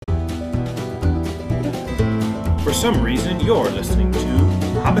For some reason, you're listening to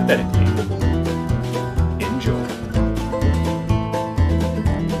Hypothetically. Enjoy.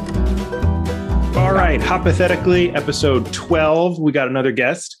 All right, Hypothetically, episode 12. We got another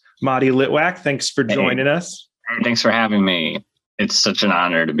guest, Madi Litwack. Thanks for joining us. Thanks for having me. It's such an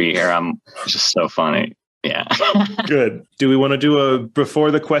honor to be here. I'm just so funny. Yeah. Good. Do we want to do a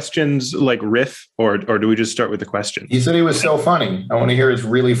before the questions like riff or do we just start with the question? He said he was so funny. I want to hear his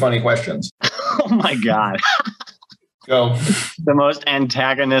really funny questions. Oh my God. Go. The most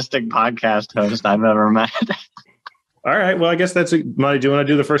antagonistic podcast host I've ever met. All right. Well, I guess that's it. Madi, do you want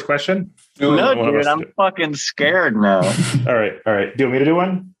to do the first question? No, dude, I'm fucking scared now. All right. Do you want me to do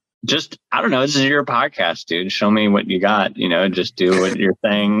one? Just, I don't know. This is your podcast, dude. Show me what you got. You know, just do what you're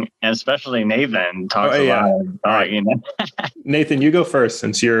saying. And especially Nathan talks a lot. All right. You know? Nathan, you go first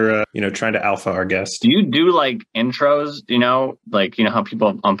since you're, trying to alpha our guest. Do you do like intros? Like how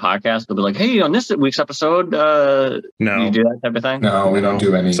people on podcasts, they'll be like, hey, on this week's episode, no. Do you do that type of thing? No, we don't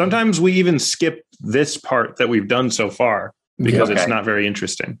do any. Sometimes we even skip this part that we've done so far because it's not very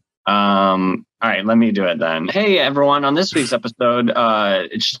interesting. All right, let me do it then. Hey, everyone! On this week's episode,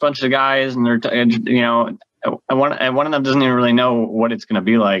 it's just a bunch of guys, and they're, one of them doesn't even really know what it's going to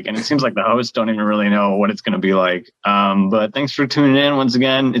be like, and it seems like the hosts don't even really know what it's going to be like. But thanks for tuning in once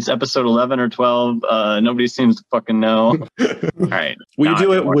again. It's episode 11 or 12. Nobody seems to fucking know. All right, will you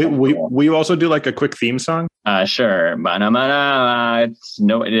do it? Will you also do like a quick theme song? Sure.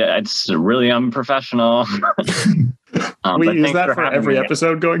 It's really unprofessional. We use that for every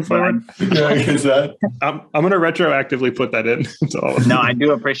episode going forward. Yeah, use that. I'm going to retroactively put that in. No, I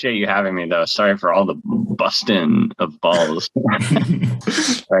do appreciate you having me, though. Sorry for all the busting of balls.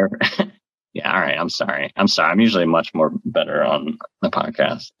 Yeah, all right. I'm sorry. I'm usually much more better on the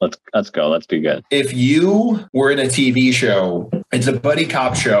podcast. Let's go. Let's be good. If you were in a TV show, it's a buddy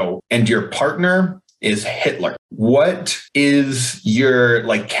cop show, and your partner is Hitler, what is your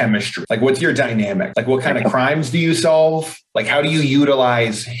chemistry? What's your dynamic? What kind of crimes do you solve? How do you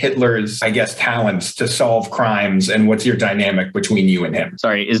utilize Hitler's, talents to solve crimes? And what's your dynamic between you and him?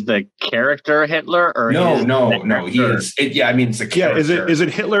 Sorry, is the character Hitler or no? He is. It's a character. Is it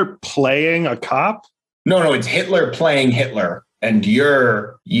Hitler playing a cop? No, it's Hitler playing Hitler. And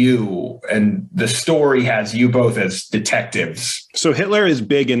you're you, and the story has you both as detectives. So Hitler is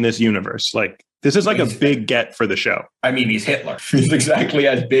big in this universe. This is a big get for the show. I mean, he's Hitler. He's exactly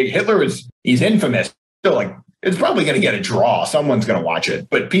as big. He's infamous. Still, it's probably going to get a draw. Someone's going to watch it,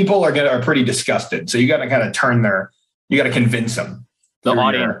 but people are pretty disgusted. So you got to kind of you got to convince them. The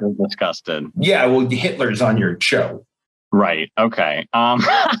audience is disgusted. Yeah, well, Hitler's on your show. Right. Okay.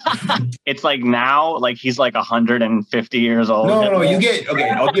 It's now, he's 150 years old. No.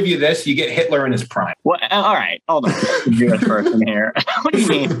 I'll give you this. You get Hitler in his prime. Well, all right. Hold on. Jewish person here. What do you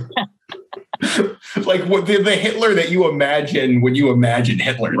mean? What the Hitler that you imagine when you imagine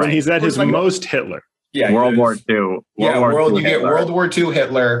Hitler. When he's at his most Hitler. Yeah. World War II. You get World War II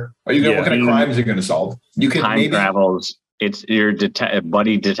Hitler. What kind of crimes are you going to solve? You can time travels. It's your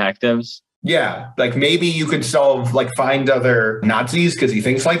buddy detectives. Yeah, maybe you could solve, find other Nazis because he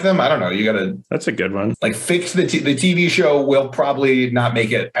thinks like them. I don't know. You got to. That's a good one. Fix the TV show will probably not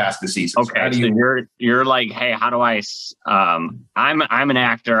make it past the season. Okay, so you're like, hey, how do I? I'm an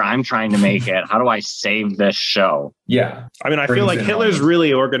actor. I'm trying to make it. How do I save this show? Yeah, I mean, I feel like Hitler's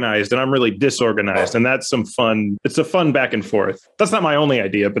really organized and I'm really disorganized, and that's some fun. It's a fun back and forth. That's not my only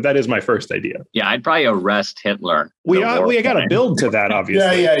idea, but that is my first idea. Yeah, I'd probably arrest Hitler. We got to build to that,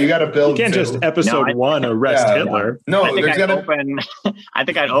 obviously. Yeah, you got to build. You can't just episode 1 arrest Hitler. No, I think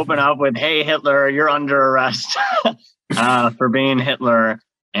I'd open up with, "Hey Hitler, you're under arrest for being Hitler,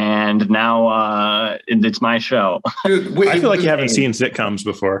 and now it's my show." Dude, I feel like you haven't seen sitcoms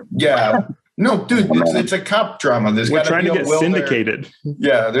before. Yeah. No, dude, it's a cop drama. We're trying to get syndicated.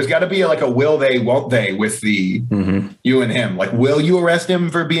 Yeah, there's got to be a will they, won't they with the you and him. Will you arrest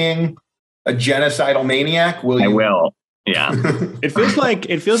him for being a genocidal maniac? I will. Yeah. It feels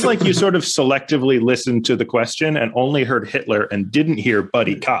like you sort of selectively listened to the question and only heard Hitler and didn't hear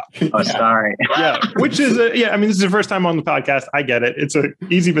buddy cop. Oh, sorry. Yeah, which is I mean, this is the first time on the podcast. I get it. It's an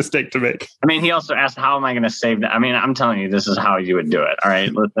easy mistake to make. I mean, he also asked, how am I going to save that? I mean, I'm telling you, this is how you would do it. All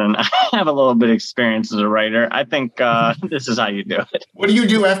right, listen, I have a little bit of experience as a writer. I think this is how you do it. What do you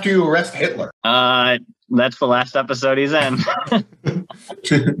do after you arrest Hitler? That's the last episode he's in.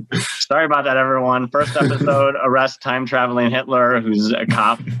 Sorry about that, everyone. First episode, arrest time traveling Hitler, who's a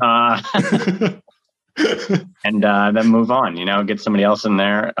cop. and then move on. Get somebody else in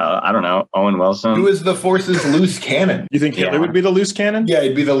there. I don't know, Owen Wilson. Who is the Force's loose cannon? You think Hitler would be the loose cannon? Yeah,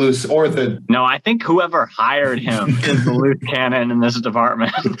 he'd be the loose or the. No, I think whoever hired him is the loose cannon in this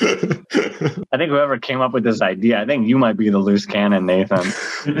department. I think whoever came up with this idea, I think you might be the loose cannon, Nathan.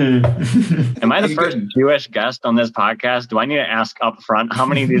 Am I the first Jewish guest on this podcast? Do I need to ask up front how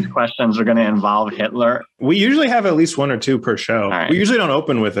many of these questions are going to involve Hitler? We usually have at least one or two per show. Right. We usually don't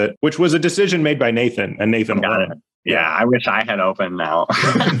open with it, which was a decision made by Nathan and Nathan alone. Yeah, I wish I had opened now.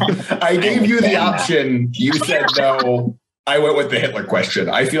 I gave you the option. You said no. I went with the Hitler question.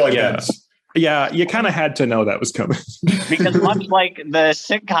 I feel like that's... Yeah, you kind of had to know that was coming. Because much like the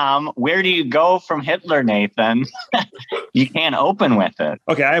sitcom, where do you go from Hitler, Nathan? You can't open with it.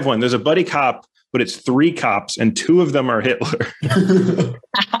 Okay, I have one. There's a buddy cop, but it's 3 cops, and 2 of them are Hitler.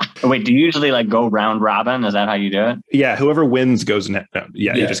 Wait, do you usually go round robin? Is that how you do it? Yeah, whoever wins goes next. No,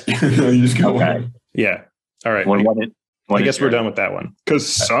 you just go. Okay. Yeah. All right. I guess we're done with that one because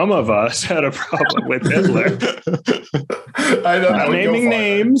some of us had a problem with Hitler. I'm naming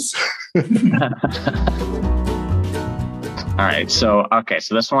names. All right. So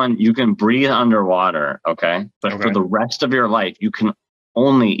this one, you can breathe underwater. Okay. But for the rest of your life, you can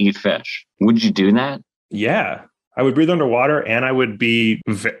only eat fish. Would you do that? Yeah. I would breathe underwater and I would be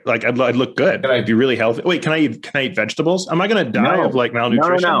I'd look good. I'd be really healthy. Wait, can I eat vegetables? Am I going to die of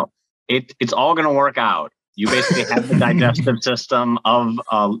malnutrition? No. It's all going to work out. You basically have the digestive system of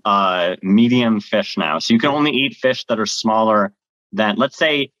medium fish now. So you can only eat fish that are smaller than, let's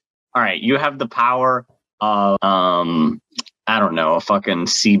say, all right, you have the power of, I don't know, a fucking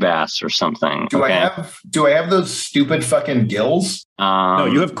sea bass or something. Do I have those stupid fucking gills? No,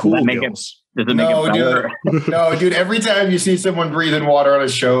 you have cool gills. Does it make it better? No, dude. Every time you see someone breathing water on a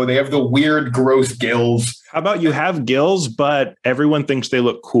show, they have the weird, gross gills. How about you have gills, but everyone thinks they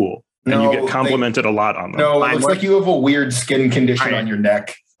look cool? And you get complimented a lot on them. No, it looks like you have a weird skin condition on your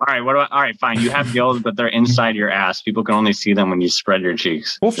neck. All right, all right, fine. You have gills, but they're inside your ass. People can only see them when you spread your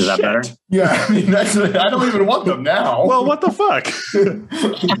cheeks. Well, is that better? Yeah, I mean, I don't even want them now. Well, what the fuck?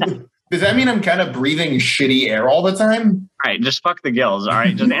 Does that mean I'm kind of breathing shitty air all the time? All right, just fuck the gills. All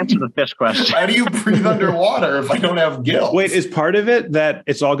right, just answer the fish question. How do you breathe underwater if I don't have gills? Wait, is part of it that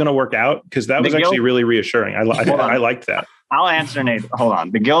it's all going to work out? Because that was actually really reassuring. I liked that. I'll answer, Nate. Hold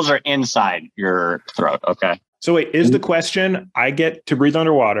on. The gills are inside your throat. Okay. So wait, is the question, I get to breathe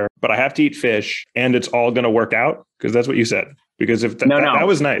underwater, but I have to eat fish and it's all going to work out? Because that's what you said. Because if that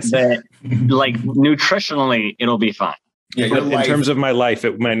was nice. Nutritionally, it'll be fine. Yeah, but in terms of my life,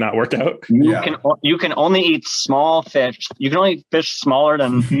 it might not work out. You can only eat small fish. You can only eat fish smaller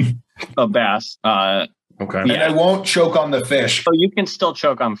than a bass. Okay. And I won't choke on the fish. So you can still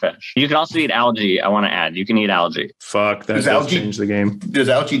choke on fish. You can also eat algae. I want to add, you can eat algae. Fuck, that does change the game. Does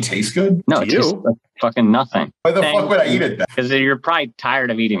algae taste good? No, it tastes like fucking nothing. Why the fuck would I eat it then? Because you're probably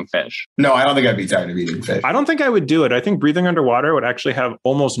tired of eating fish. No, I don't think I'd be tired of eating fish. I don't think I would do it. I think breathing underwater would actually have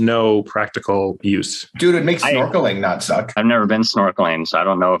almost no practical use. Dude, it makes snorkeling not suck. I've never been snorkeling, so I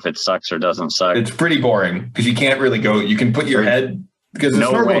don't know if it sucks or doesn't suck. It's pretty boring because you can't really go. You can put your head because the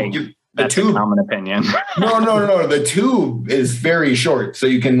snorkel. That's a common opinion. No. The tube is very short, so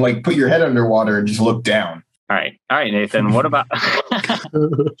you can put your head underwater and just look down. All right, Nathan. What about?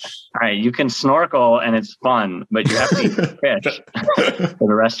 All right, you can snorkel and it's fun, but you have to eat fish for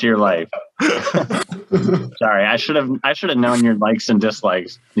the rest of your life. Sorry, I should have known your likes and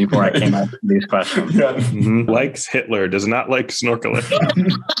dislikes before I came up with these questions. Yeah. Mm-hmm. Likes Hitler, does not like snorkeling.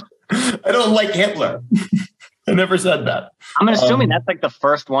 I don't like Hitler. I never said that. I'm assuming that's the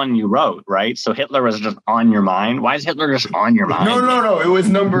first one you wrote, right? So Hitler was just on your mind. Why is Hitler just on your mind? No. It was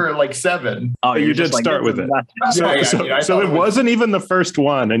number 7. Oh, you did start with it. So it wasn't even the first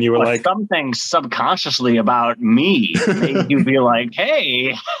one, and you were something subconsciously about me made you be like,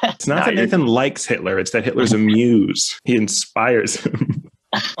 hey. It's not that Nathan likes Hitler. It's that Hitler's a muse. He inspires him.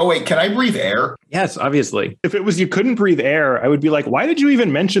 Oh, wait, can I breathe air? Yes, obviously. If it was you couldn't breathe air, I would be like, why did you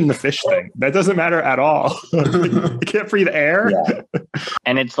even mention the fish thing? That doesn't matter at all. You can't breathe air. Yeah.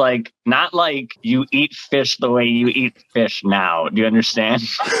 And it's not like you eat fish the way you eat fish now. Do you understand?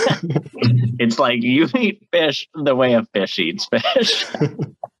 It's like you eat fish the way a fish eats fish.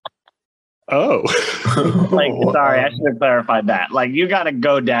 Oh. Sorry, I should have clarified that. You got to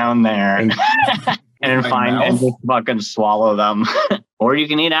go down there and find and just fucking swallow them. Or you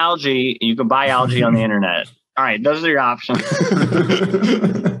can eat algae. You can buy algae on the internet. All right, those are your options.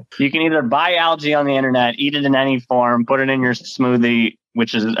 You can either buy algae on the internet, eat it in any form, put it in your smoothie,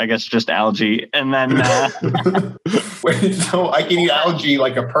 which is, I guess, just algae. And then... Wait, so I can eat algae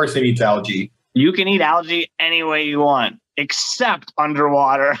like a person eats algae? You can eat algae any way you want. except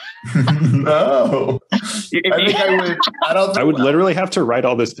underwater. No. I would literally have to write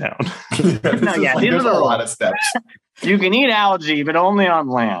all this down. These are a lot of steps. You can eat algae, but only on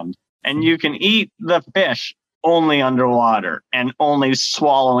land. And you can eat the fish only underwater and only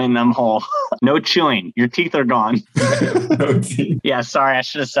swallowing them whole. No chewing. Your teeth are gone. No teeth. Yeah, sorry. I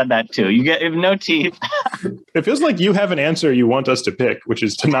should have said that too. You get no teeth. It feels like you have an answer you want us to pick, which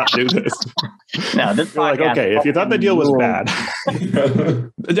is to not do this. No, this You're like, okay, if you thought the deal was bad,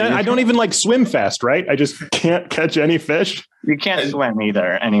 I don't even like swim fast, right? I just can't catch any fish. You can't swim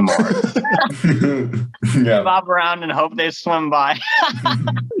either anymore. Yeah. Bob around and hope they swim by.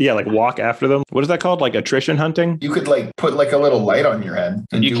 Yeah, like walk after them. What is that called? Like attrition hunting? You could like put like a little light on your head.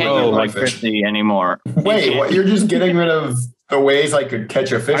 And You can't use electricity anymore. Wait, what? You're just getting rid of the ways I could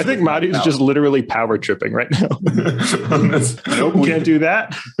catch a fish? I think Mahdi's just literally power tripping right now. Nope, can't do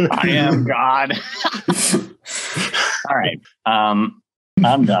that. I am God. All right. I'm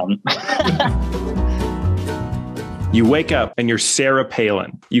done. You wake up and you're Sarah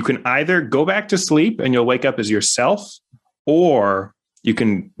Palin. You can either go back to sleep and you'll wake up as yourself, or you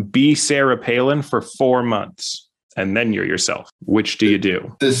can be Sarah Palin for 4 months and then you're yourself. Which do you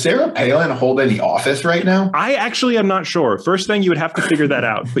do? Does Sarah Palin hold any office right now? I actually am not sure. First thing, you would have to figure that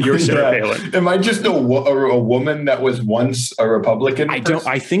out, but you're Sarah Palin. Am I just a woman that was once a Republican?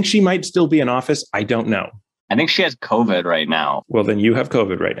 I think she might still be in office. I don't know. I think she has COVID right now. Well, then you have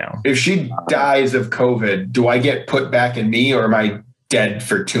COVID right now. If she dies of COVID, do I get put back in me, or am I dead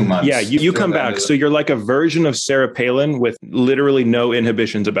for 2 months? Yeah, you come back. So you're like a version of Sarah Palin with literally no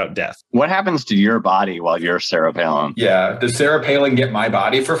inhibitions about death. What happens to your body while you're Sarah Palin? Yeah. Does Sarah Palin get my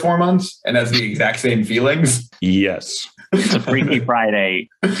body for 4 months and has the exact same feelings? Yes. It's a Freaky Friday.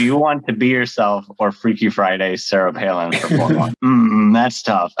 Do you want to be yourself or Freaky Friday Sarah Palin for 4 months? That's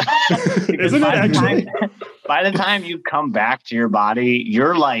tough. Isn't it actually? By the time you come back to your body,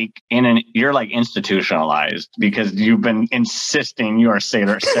 you're like institutionalized because you've been insisting you are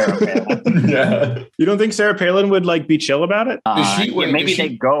Sarah Palin. Yeah. You don't think Sarah Palin would like be chill about it? Maybe they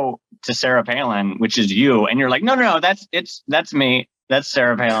go to Sarah Palin, which is you, and you're like, no, that's me. That's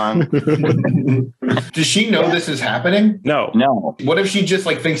Sarah Palin. Does she know this is happening? No. What if she just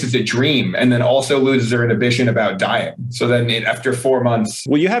like thinks it's a dream and then also loses her inhibition about dying? So then after 4 months.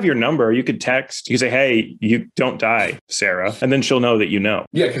 Well, you have your number. You could text. You could say, hey, you don't die, Sarah. And then she'll know that you know.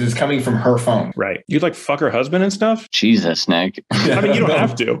 Yeah, because it's coming from her phone. Right. You'd like fuck her husband and stuff? Jesus, Nick. I mean, you don't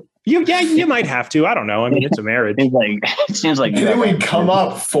have to. You might have to. I don't know. I mean, it's a marriage. It seems like it would come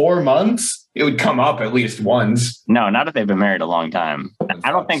up 4 months. It would come up at least once. No, not if they've been married a long time.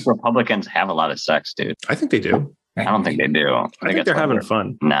 I don't think Republicans have a lot of sex, dude. I think they do. I don't think they do. I think they're having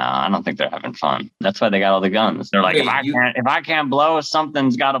fun. No, I don't think they're having fun. That's why they got all the guns. They're like, if I can't blow,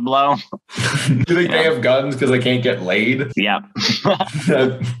 something's got to blow. Do you think they have guns because they can't get laid? Yeah.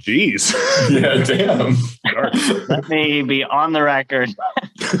 Jeez. Yeah, damn. Let me be on the record.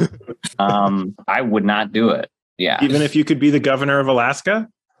 I would not do it. Yeah. Even if you could be the governor of Alaska?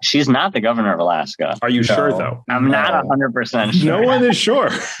 She's not the governor of Alaska. Are you sure, though? I'm not 100% sure. No one is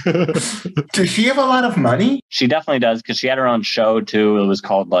sure. Does she have a lot of money? She definitely does, because she had her own show, too. It was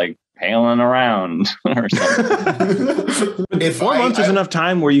called, like, Palin Around or something. If 4 months is enough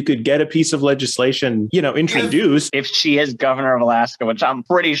time where you could get a piece of legislation, introduced. If she is governor of Alaska, which I'm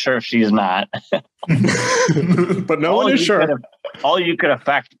pretty sure she's not. But no one is sure. All you could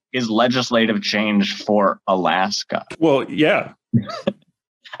affect is legislative change for Alaska. Well, yeah.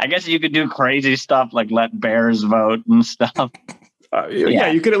 I guess you could do crazy stuff like let bears vote and stuff.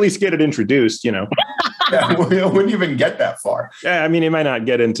 Yeah, you could at least get it introduced, Yeah, we wouldn't even get that far. Yeah, I mean, it might not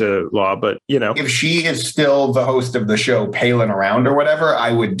get into law, but, If she is still the host of the show Palin Around or whatever,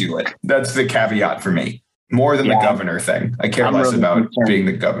 I would do it. That's the caveat for me. More than the governor thing. I care less about being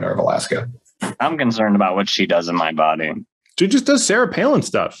the governor of Alaska. I'm concerned about what she does in my body. She just does Sarah Palin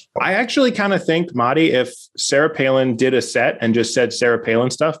stuff. I actually kind of think, Mahdi, if Sarah Palin did a set and just said Sarah Palin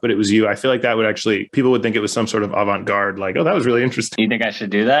stuff, but it was you, I feel like that would actually, people would think it was some sort of avant-garde, like, oh, that was really interesting. You think I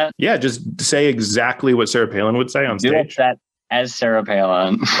should do that? Yeah, just say exactly what Sarah Palin would say on stage. Do a set as Sarah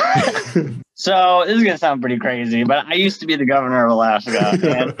Palin. So this is going to sound pretty crazy, but I used to be the governor of Alaska,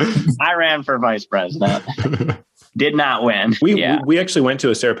 and I ran for vice president. Did not win. We actually went to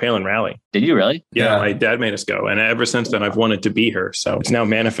a Sarah Palin rally. Did you really? Yeah, my dad made us go. And ever since then, I've wanted to be her. So it's now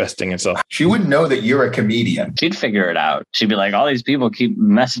manifesting itself. She would know that you're a comedian. She'd figure it out. She'd be like, all these people keep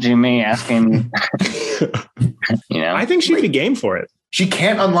messaging me, asking. I think she'd be game for it. She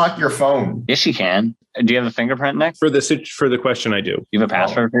can't unlock your phone. Yes, she can. Do you have a fingerprint, Nick? For the question, I do. You have a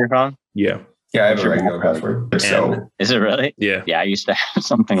password for your phone? Yeah. Yeah, I have What's a your regular password. So Is it really? Yeah. Yeah, I used to have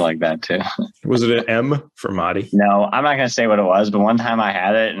something like that too. Was it an M for Marty? No, I'm not going to say what it was, but one time I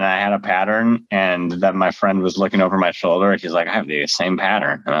had it and I had a pattern, and then my friend was looking over my shoulder. He's like, I have the same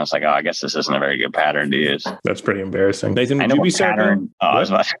pattern. And I was like, oh, I guess this isn't a very good pattern to use. That's pretty embarrassing. Nathan, I would know you be what Sarah pattern. Oh, I was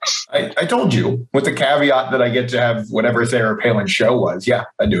about I told you, with the caveat that I get to have whatever Sarah Palin show was. Yeah,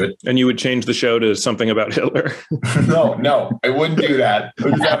 I do it. And you would change the show to something about Hitler. No, I wouldn't do that. I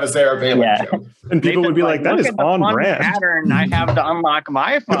would just have a Sarah Palin Yeah. show. And people would be like, that "Look is at the on fun brand. pattern I have to unlock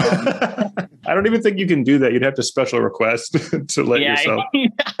my phone. I don't even think you can do that. You'd have to special request to let yourself.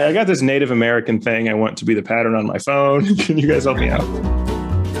 I got this Native American thing. I want to be the pattern on my phone. Can you guys help me out?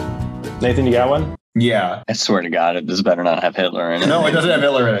 Nathan, you got one? Yeah. I swear to God, this better not have Hitler in it. No, it doesn't have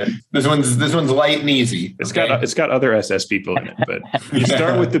Hitler in it. This one's light and easy. It's okay? got other SS people in it, but you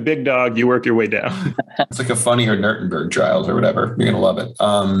start with the big dog, you work your way down. It's like a funnier Nuremberg trials or whatever. You're gonna love it.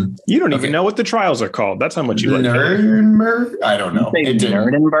 You don't even know what the trials are called. That's how much you like Nuremberg? I don't know. It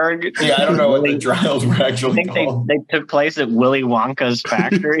Nuremberg? Yeah, I don't know what the trials were I actually think called. they took place at Willy Wonka's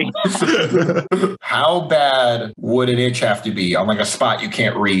factory. How bad would an itch have to be on like a spot you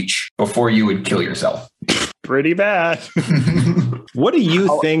can't reach before you would kill yourself? Pretty bad. What do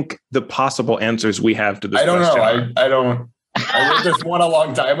you think the possible answers we have to this I don't question know. I don't. I read this one a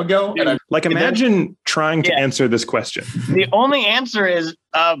long time ago. And imagine trying to answer this question. The only answer is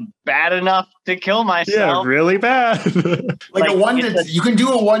bad enough to kill myself. Yeah, really bad. like a 1 to you can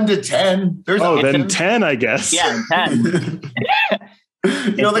do a 1 to 10. There's then 10, I guess. Yeah, 10.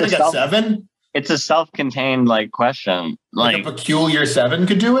 You don't think like a 7? It's a self-contained question. Like a peculiar 7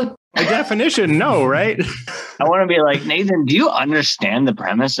 could do it? By definition, no, right? I want to be like, Nathan, do you understand the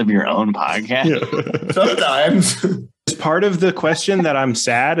premise of your own podcast? Yeah. Sometimes. Is part of the question that I'm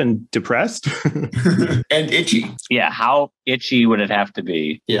sad and depressed? And itchy. Yeah, how itchy would it have to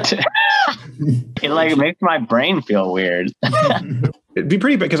be? Yeah. It makes my brain feel weird. It'd be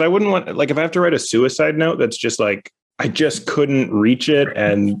pretty bad because I wouldn't want, if I have to write a suicide note that's just I just couldn't reach it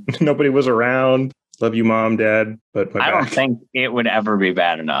and nobody was around. Love you, Mom, Dad, but I don't think it would ever be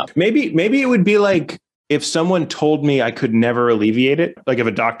bad enough. Maybe it would be if someone told me I could never alleviate it. Like if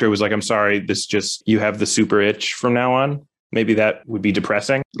a doctor was like, I'm sorry, you have the super itch from now on. Maybe that would be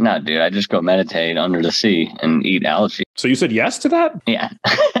depressing. No, dude, I just go meditate under the sea and eat algae. So you said yes to that? Yeah.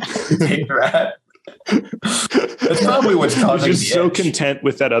 Take that. That's probably what's causing He's just so content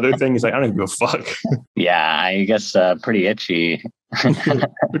with that other thing. He's like, I don't even give a fuck. Yeah, I guess pretty itchy.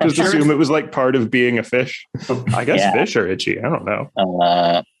 Just assume it was part of being a fish. I guess fish are itchy. I don't know.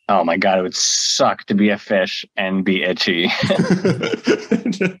 Oh my God, it would suck to be a fish and be itchy.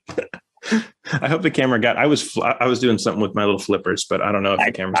 I hope the camera got. I was doing something with my little flippers, but I don't know if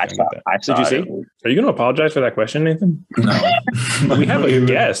the camera's going to get that. Did you see? Are you going to apologize for that question, Nathan? No. We have a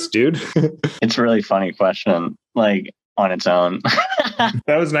guest, dude. It's a really funny question, on its own.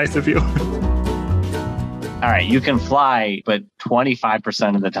 That was nice of you. All right, you can fly, but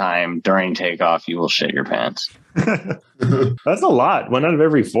 25% of the time during takeoff, you will shit your pants. That's a lot. 1 out of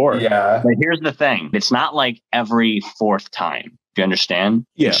every 4. Yeah. But here's the thing. It's not every 4th time. Do you understand?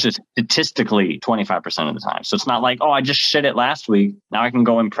 Yeah. It's just statistically 25% of the time. So it's not I just shit it last week. Now I can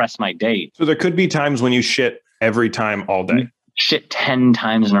go impress my date. So there could be times when you shit every time all day. Shit 10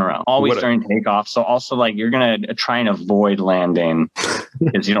 times in a row, always during takeoff. So also you're going to try and avoid landing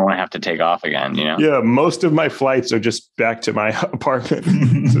because you don't want to have to take off again, Yeah, most of my flights are just back to my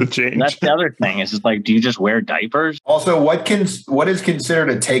apartment to change. That's the other thing is do you just wear diapers? Also, what is considered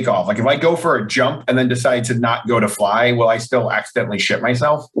a takeoff? If I go for a jump and then decide to not go to fly, will I still accidentally shit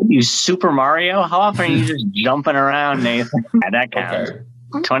myself? You Super Mario? How often are you just jumping around, Nathan? Yeah, that counts.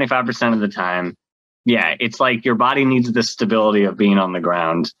 Okay. 25% of the time. Yeah, it's your body needs the stability of being on the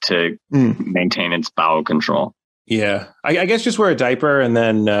ground to maintain its bowel control. Yeah, I guess just wear a diaper. And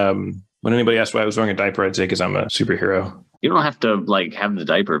then when anybody asks why I was wearing a diaper, I'd say because I'm a superhero. You don't have to have the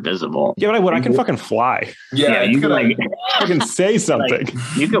diaper visible. Yeah, but I would. I can fucking fly. Yeah, you can I can say something.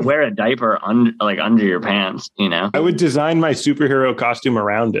 You could wear a diaper under your pants, I would design my superhero costume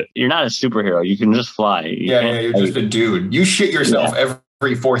around it. You're not a superhero. You can just fly. You're just a dude. You shit yourself every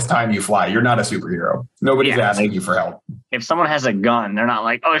 4th time you fly. You're not a superhero. Nobody's asking you for help. If someone has a gun, they're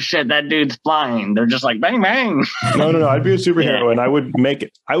not oh shit, that dude's flying. They're just bang, bang. No. I'd be a superhero and I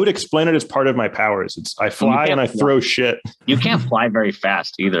would explain it as part of my powers. I fly and I throw shit. You can't fly very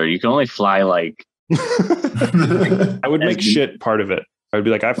fast either. You can only fly I would make shit part of it. I would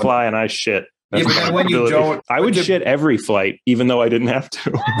be I fly and I shit. Yeah, but then when you don't, I would shit every flight, even though I didn't have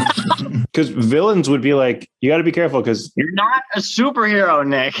to. Because villains would be like, you got to be careful because you're not a superhero,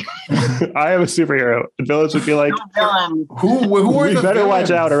 Nick. I am a superhero. And villains would be like, who are we the better villains?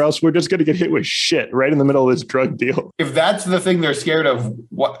 watch out or else we're just going to get hit with shit right in the middle of this drug deal. If that's the thing they're scared of,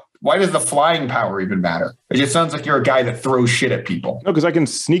 why does the flying power even matter? It just sounds like you're a guy that throws shit at people. No, because I can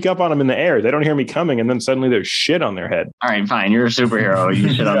sneak up on them in the air. They don't hear me coming, and then suddenly there's shit on their head. All right, fine. You're a superhero.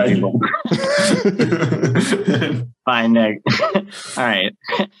 You shit on people. Fine, Nick. All right.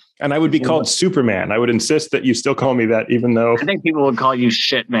 And I would be called Superman. I would insist that you still call me that, even though I think people would call you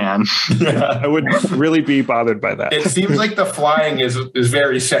shit, man. I would really be bothered by that. It seems like the flying is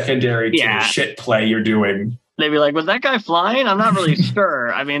very secondary to Yeah. the shit play you're doing. They'd be like, was that guy flying? I'm not really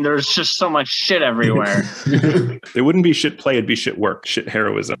sure. I mean, there's just so much shit everywhere. It wouldn't be shit play, it'd be shit work, shit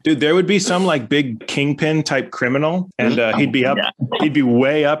heroism. Dude, there would be some like big kingpin type criminal, and he'd be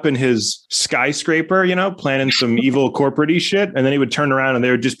way up in his skyscraper, planning some evil corporate-y shit, and then he would turn around and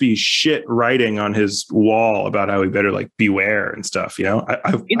there would just be shit writing on his wall about how he better like beware and stuff,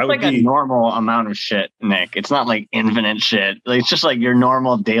 It's like a normal amount of shit, Nick. It's not like infinite shit. Like, it's just like your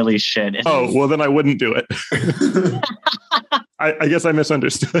normal daily shit. Oh, well, then I wouldn't do it. I guess I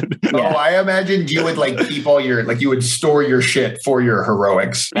misunderstood. Oh, I imagined you would like keep all your, like you would store your shit for your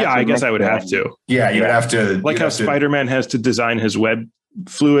heroics. Yeah, I guess I would have to. Yeah, you would have to. Like how Spider-Man has to design his web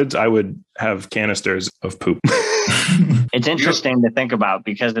fluids, I would have canisters of poop. It's interesting to think about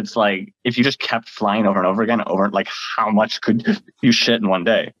because it's like if you just kept flying over and over again, like how much could you shit in one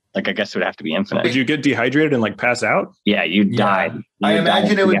day? Like, I guess it would have to be infinite. Did you get dehydrated and like pass out? Yeah, you died. I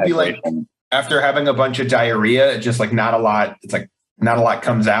imagine it would be like after having a bunch of diarrhea, just like not a lot. It's like not a lot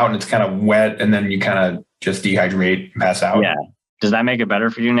comes out and it's kind of wet and then you kind of just dehydrate and pass out. Yeah. Does that make it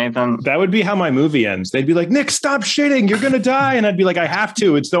better for you, Nathan? That would be how my movie ends. They'd be like, Nick, stop shitting. You're going to die. And I'd be like, I have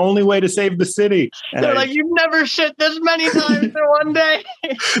to. It's the only way to save the city. And They're like, you've never shit this many times in one day.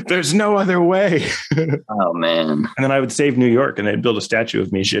 There's no other way. Oh, man. And then I would save New York and they'd build a statue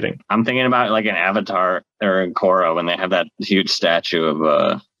of me shitting. I'm thinking about like an Avatar or in Korra when they have that huge statue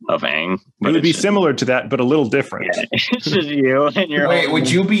of Aang. It would be similar to that, but a little different. Yeah, it's just you and your Wait, would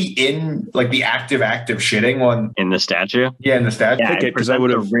you be in like the active shitting one? In the statue? Yeah, in the statue. Yeah, Okay, because I would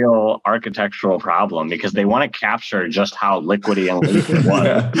have a real architectural problem because they want to capture just how liquidy and loose it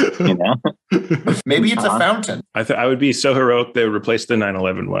was. Maybe it's a fountain. I would be so heroic they would replace the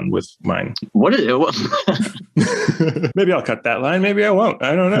 9/11 one with mine. What is it? Maybe I'll cut that line. Maybe I won't.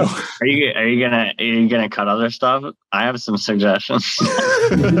 I don't know. Are you gonna cut other stuff? I have some suggestions.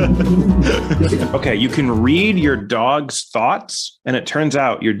 Okay, you can read your dog's thoughts, and it turns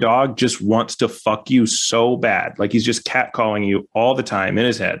out your dog just wants to fuck you so bad. Like he's just catcalling you all the time in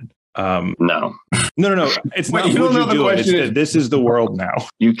his head. No. It's Wait, not. you don't Would know you the do it? question It's is- this is the world now.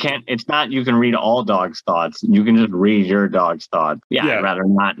 You can't. It's not. You can read all dogs' thoughts. You can just read your dog's thoughts. Yeah, Yeah. I'd rather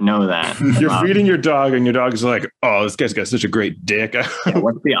not know that. You're feeding your dog, and your dog's like, "Oh, this guy's got such a great dick." Yeah,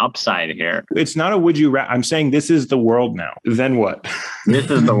 what's the upside here? It's not a would you rather. I'm saying this is the world now. Then what? This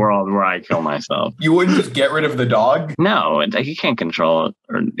is the world where I kill myself. You wouldn't just get rid of the dog? No, he can't control it,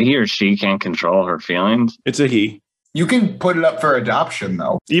 or he or she can't control her feelings. It's a he. You can put it up for adoption,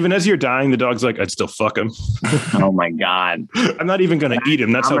 though. Even as you're dying, the dog's like, I'd still fuck him. Oh my God. I'm not even going to eat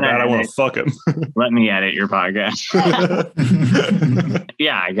him. That's I'm how gonna bad I want edit. to fuck him. Let me edit your podcast.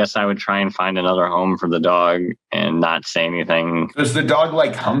 Yeah, I guess I would try and find another home for the dog and not say anything. Does the dog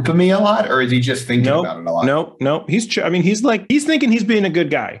like hump me a lot, or is he just thinking about it a lot? No. He's thinking he's being a good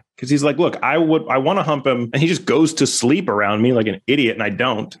guy. Because he's like, look, I want to hump him. And he just goes to sleep around me like an idiot. And I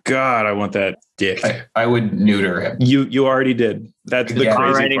don't. God, I want that dick. I would neuter him. You already did. That's the Yeah.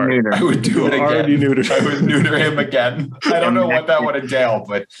 crazy Already part. neutered. I would do it again. Already neutered. I would neuter him again. I don't know what that would entail,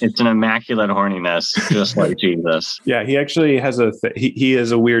 but It's an immaculate horniness, just like Jesus. Yeah, he actually has he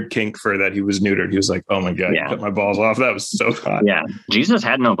has a weird kink for that. He was neutered. He was like, oh my God, Yeah. you cut my balls off. That was so hot. Yeah, Jesus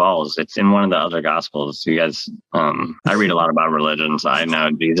had no balls. It's in one of the other gospels. You guys, I read a lot about religions. I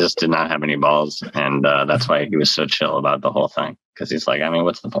know Jesus did not have any balls, and that's why he was so chill about the whole thing. Because he's like, I mean,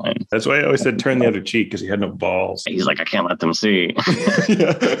 what's the point? That's why I always said turn the other cheek because he had no balls. He's like, I can't let them see.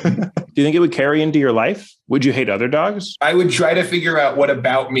 Yeah. Do you think it would carry into your life? Would you hate other dogs? I would try to figure out what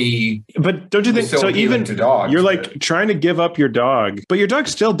about me But don't you think is so so? appealing Even to dogs. you're like trying to give up your dog, but your dog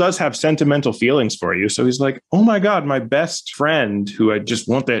still does have sentimental feelings for you. So he's like, oh my God, my best friend who I just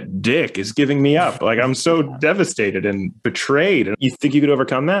want that dick is giving me up. Like I'm so devastated and betrayed. You think you could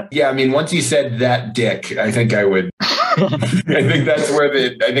overcome that? Yeah, I mean, once you said that dick, I think I would. I think that's where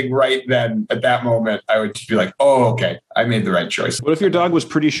I think right then at that moment, I would just be like, oh, okay, I made the right choice. What if your dog was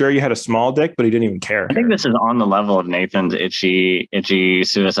pretty sure you had a small dick, but he didn't even care? I think this is on the level of Nathan's itchy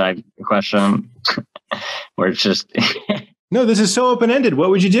suicide question, where it's just No, this is so open-ended. What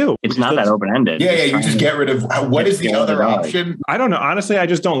would you do? it's not that open-ended. Yeah, you just get rid of what is the get rid of other the dog. option? I don't know. Honestly, I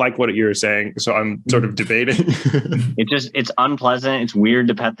just don't like what you're saying. So I'm sort of debating. It's unpleasant. It's weird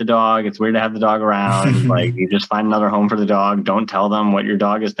to pet the dog. It's weird to have the dog around. Like, you just find another home for the dog. Don't tell them what your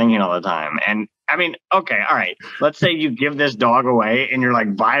dog is thinking all the time. And I mean, okay, all right. Let's say you give this dog away and you're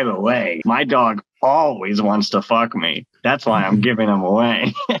like, by the way, my dog always wants to fuck me. That's why I'm giving him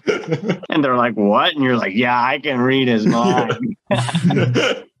away. And they're like, what? And you're like, yeah, I can read his mind.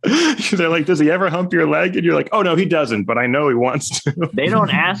 They're like, does he ever hump your leg? And you're like, oh, no, he doesn't, but I know he wants to. They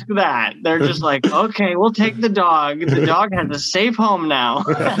don't ask that. They're just like, okay, we'll take the dog. The dog has a safe home now.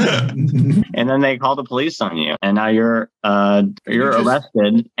 And then they call the police on you. And now you're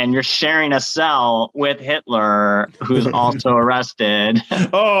arrested and you're sharing a cell with Hitler, who's also arrested.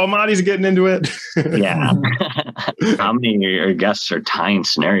 Oh, Marty's getting into it. Yeah. How many of your guests are tying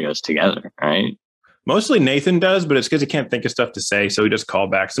scenarios together, right? Mostly Nathan does, but it's because he can't think of stuff to say. So he just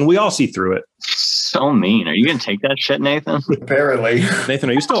callbacks and we all see through it. So mean. Are you going to take that shit, Nathan? Apparently. Nathan,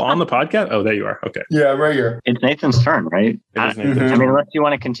 are you still on the podcast? Oh, there you are. Okay. Yeah, right here. It's Nathan's turn, right? It is Nathan's I mean, unless you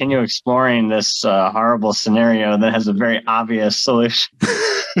want to continue exploring this horrible scenario that has a very obvious solution.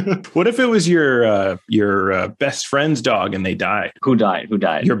 What if it was your best friend's dog and they died? Who died?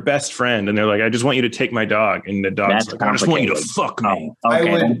 Your best friend, and they're like, "I just want you to take my dog," and the dog's That's like, "I just want you to fuck me." Oh, okay.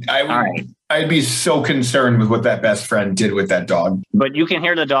 I would. All right. I'd be so concerned with what that best friend did with that dog. But you can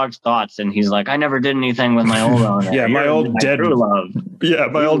hear the dog's thoughts, and he's like, "I never did anything with my old owner." Yeah, my old dead true love. Yeah,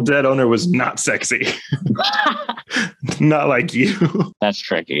 my old dead owner was not sexy. Not like you. That's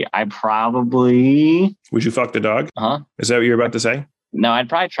tricky. I probably. Would you fuck the dog? Huh? Is that what you're about to say? No, I'd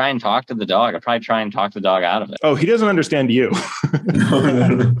probably try and talk to the dog. I'd probably try and talk the dog out of it. Oh, he doesn't understand you.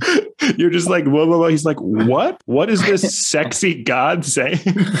 You're just like, whoa, whoa, whoa. He's like, what? What is this sexy God saying?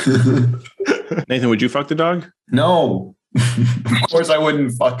 Nathan, would you fuck the dog? No. Of course I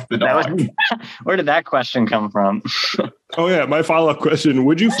wouldn't fuck the dog. Where did that question come from? Oh, yeah. My follow-up question.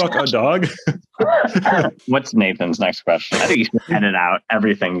 Would you fuck a dog? What's Nathan's next question? I think you should edit out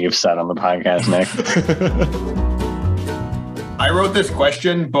everything you've said on the podcast, Nick. I wrote this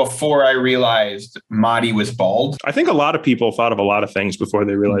question before I realized Marty was bald. I think a lot of people thought of a lot of things before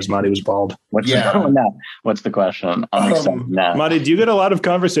they realized Marty was bald. What's the question? I'm excited now. Marty, do you get a lot of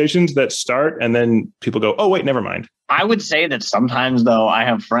conversations that start and then people go, oh, wait, never mind? I would say that sometimes, though, I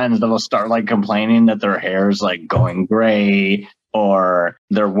have friends that will start like complaining that their hair is like going gray, or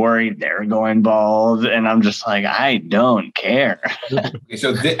they're worried they're going bald. And I'm just like, I don't care.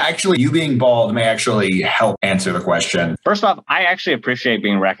 So actually, you being bald may actually help answer the question. First off, I actually appreciate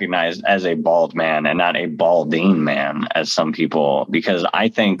being recognized as a bald man and not a balding man, as some people, because I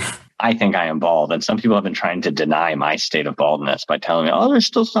think I am bald. And some people have been trying to deny my state of baldness by telling me, oh, there's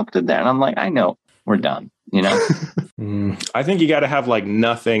still something there. And I'm like, I know, we're done. You know, I think you got to have like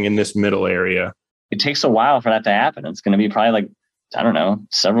nothing in this middle area. It takes a while for that to happen. It's going to be probably like, I don't know,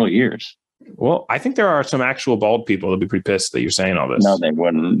 several years. Well, I think there are some actual bald people that'd be pretty pissed that you're saying all this. No, they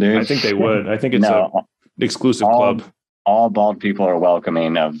wouldn't, dude. I think they would. I think it's an exclusive club. All bald people are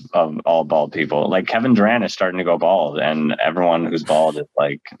welcoming of all bald people. Like Kevin Durant is starting to go bald, and everyone who's bald is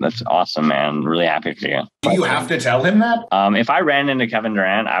like, that's awesome, man. Really happy for you. Do you have to tell him that? If I ran into Kevin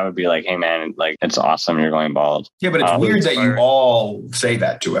Durant, I would be like, hey, man, like, it's awesome you're going bald. Yeah, but it's weird that you all say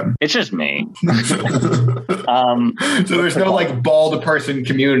that to him. It's just me. So there's no like bald person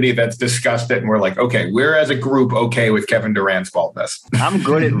community that's discussed it, and we're like, okay, we're as a group okay with Kevin Durant's baldness. I'm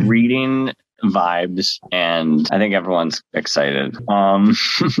good at reading vibes, and I think everyone's excited.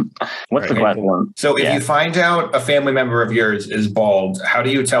 What's the question? So if you find out a family member of yours is bald, how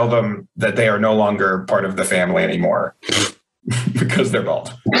do you tell them that they are no longer part of the family anymore? Because they're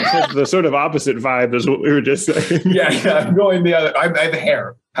bald. The sort of opposite vibe is what we were just saying. Yeah, I'm going the other. I have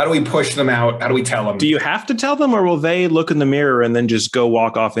hair. How do we push them out? How do we tell them? Do you have to tell them, or will they look in the mirror and then just go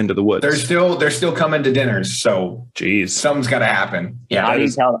walk off into the woods? They're still coming to dinners, so something's got to happen. Yeah. How do you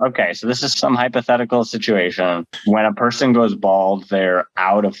tell? Okay, so this is some hypothetical situation. When a person goes bald, they're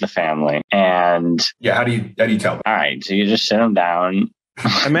out of the family, and how do you tell them? All right, so you just sit them down.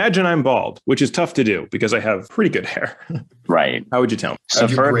 Imagine I'm bald, which is tough to do because I have pretty good hair. Right. How would you tell them? So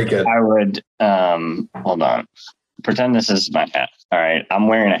first, I would hold on. Pretend this is my hat. All right, I'm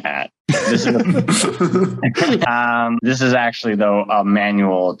wearing a hat. This is this is actually, though, a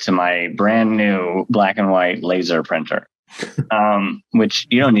manual to my brand new black and white laser printer. which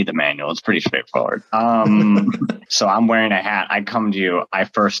you don't need the manual. It's pretty straightforward. So I'm wearing a hat. I come to you. I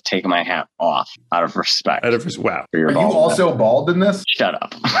first take my hat off out of respect. Wow. Are you also bald in this? Shut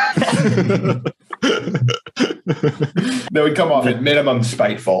up. That would come off at minimum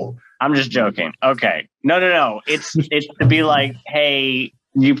spiteful. I'm just joking. Okay. No. It's to be like, hey,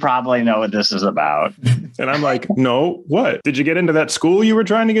 you probably know what this is about. And I'm like, no, what? Did you get into that school you were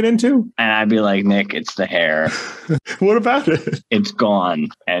trying to get into? And I'd be like, Nick, it's the hair. What about it? It's gone.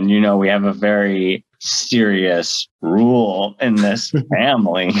 And, we have a very serious rule in this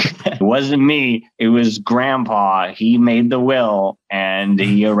family. It wasn't me. It was Grandpa. He made the will and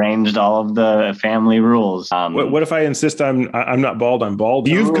he arranged all of the family rules. What if I insist I'm not bald, I'm bald?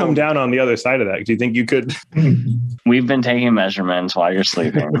 You've come down on the other side of that. Do you think you could? We've been taking measurements while you're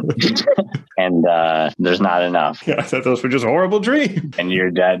sleeping. And there's not enough. Yeah, I thought those were just horrible dreams. And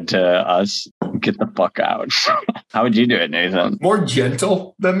you're dead to us. Get the fuck out. How would you do it, Nathan? More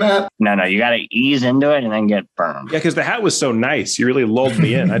gentle than that? No, you got to ease into it and then get firm. Yeah, because the hat was so nice. You really lulled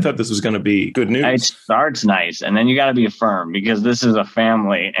me in. I thought this was going to be good news. It starts nice, and then you got to be firm because this is a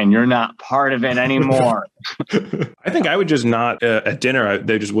family and you're not part of it anymore. I think I would just not, at dinner,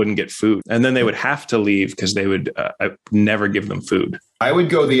 they just wouldn't get food. And then they would have to leave because they would never give them food. I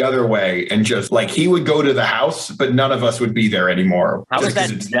would go the other way and just he would go to the house, but none of us would be there anymore. How is that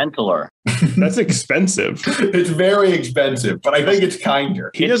gentler? That's expensive. It's very expensive, but I think it's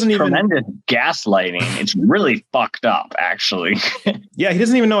kinder. He doesn't even tremendous gaslighting. It's really fucked up, actually. Yeah, he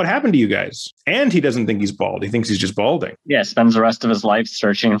doesn't even know what happened to you guys. And he doesn't think he's bald. He thinks he's just balding. Yeah, spends the rest of his life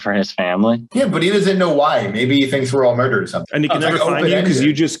searching for his family. Yeah, but he doesn't know why. Maybe he thinks we're all murdered or something. And he can never find you because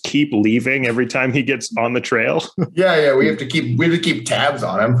you just keep leaving every time he gets on the trail. Yeah, we have to keep tabs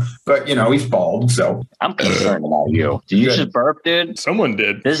on him. But he's bald, so I'm concerned about you. Did you just burp, dude? Someone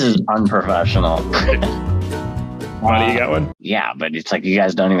did. This is unprofessional. Buddy, you got one? Yeah, but it's like you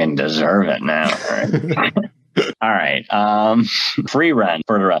guys don't even deserve it now. Right? All right. Free rent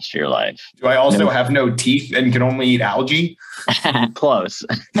for the rest of your life. Do I also have no teeth and can only eat algae? Close.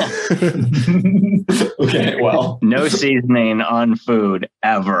 Okay, well. No seasoning on food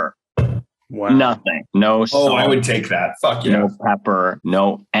ever. Wow. Nothing. No salt. Oh, I would take that. Fuck yeah. No pepper.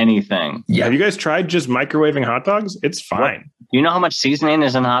 No anything. Yeah. Have you guys tried just microwaving hot dogs? It's fine. What? Do you know how much seasoning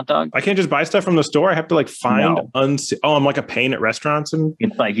is in a hot dog? I can't just buy stuff from the store. I have to find I'm like a pain at restaurants. And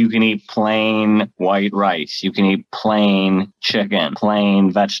it's like you can eat plain white rice. You can eat plain chicken,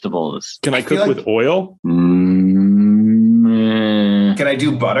 plain vegetables. Can I cook with oil? Can I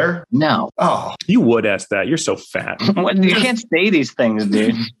do butter? No. Oh. You would ask that. You're so fat. You can't say these things,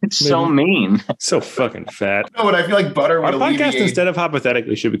 dude. It's so mean. So fucking fat. No, but I feel like butter would Our podcast, instead of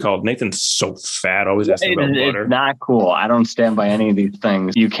hypothetically, should be called Nathan's so fat. Always asking about butter. It's not cool. I don't stand by any of these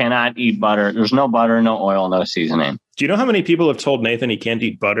things. You cannot eat butter. There's no butter, no oil, no seasoning. Do you know how many people have told Nathan he can't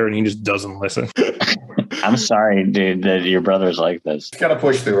eat butter and he just doesn't listen? I'm sorry, dude, that your brother's like this. Just gotta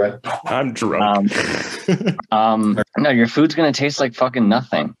push through it. I'm drunk. No, your food's gonna taste like fucking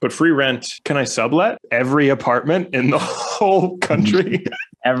nothing. But free rent, can I sublet every apartment in the whole country?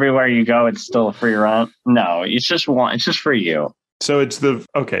 Everywhere you go, it's still a free rent. No, it's just for you. So it's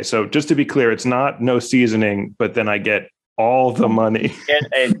so just to be clear, it's not no seasoning, but then I get all the money.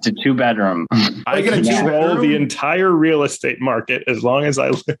 It's a 2-bedroom. I control the entire real estate market as long as I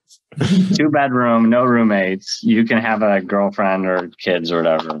live. 2-bedroom, no roommates. You can have a girlfriend or kids or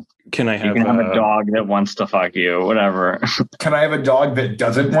whatever. Can I have, you can have a dog that wants to fuck you, whatever. Can I have a dog that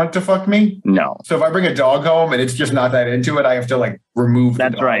doesn't want to fuck me? No. So if I bring a dog home and it's just not that into it, I have to remove the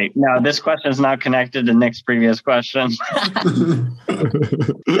dog. That's right. No, this question is not connected to Nick's previous question.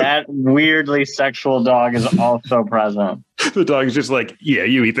 That weirdly sexual dog is also present. The dog is just yeah,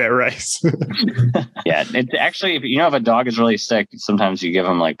 you eat that rice. Yeah, it's actually, if a dog is really sick, sometimes you give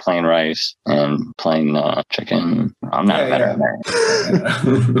them plain rice and plain chicken. I'm not a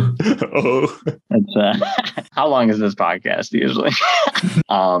veterinarian. Oh, it's how long is this podcast usually?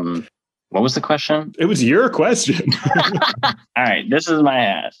 What was the question? It was your question. All right, this is my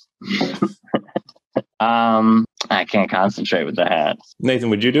hat. I can't concentrate with the hat. Nathan,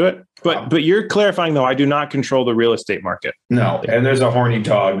 would you do it? But you're clarifying though, I do not control the real estate market. No, and there's a horny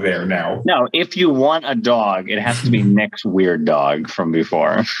dog there now. No, if you want a dog, it has to be Nick's weird dog from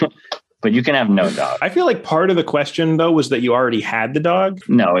before. But you can have no dog. I feel like part of the question, though, was that you already had the dog.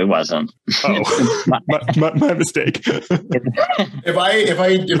 No, it wasn't. Oh, my mistake. If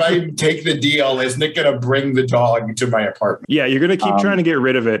I take the deal, is Nick going to bring the dog to my apartment? Yeah, you're going to keep trying to get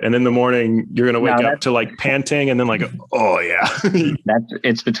rid of it. And in the morning, you're going to wake up to panting and then oh, yeah.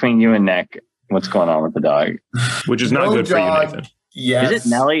 It's between you and Nick. What's going on with the dog? Which is not good for you, Nathan. Yes. Is it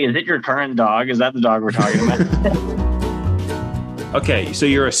Nelly? Is it your current dog? Is that the dog we're talking about? Okay, so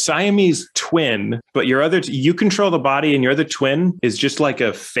you're a Siamese twin, but you control the body and your other twin is just like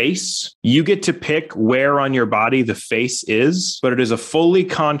a face. You get to pick where on your body the face is, but it is a fully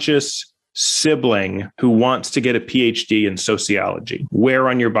conscious sibling who wants to get a PhD in sociology. Where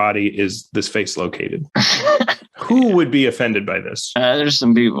on your body is this face located? Who would be offended by this? There's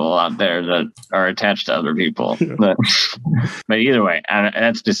some people out there that are attached to other people, but either way,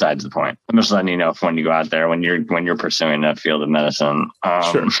 that's besides the point. I'm just letting you know when you go out there, when you're pursuing that field of medicine.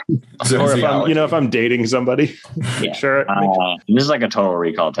 Sure. Or if I'm dating somebody. Yeah. Sure. This is like a Total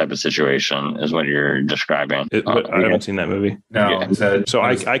Recall type of situation, is what you're describing. I haven't seen that movie. No. Yeah. So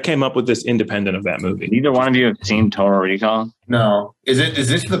I came up with this independent of that movie. Neither one of you have seen Total Recall? No. This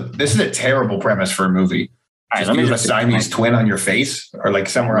is a terrible premise for a movie. Just let me a Siamese twin on your face or like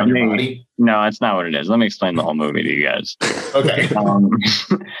somewhere on your body? No, that's not what it is. Let me explain the whole movie to you guys. Okay. Arnold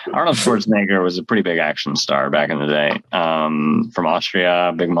Schwarzenegger was a pretty big action star back in the day. From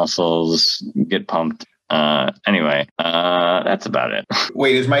Austria, big muscles, get pumped. Anyway, that's about it.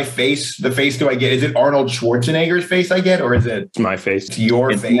 Wait, is my face the face do I get? Is it Arnold Schwarzenegger's face I get, or is it my face? It's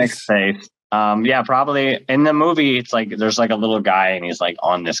your face? Nick's face. Yeah, probably. In the movie, it's like there's like a little guy and he's like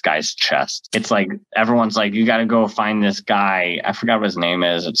on this guy's chest. It's like everyone's like, you got to go find this guy. I forgot what his name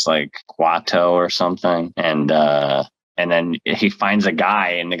is. It's like Quato or something. And then he finds a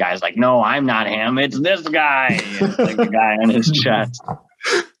guy and the guy's like, no, I'm not him. It's this guy. It's like the guy on his chest.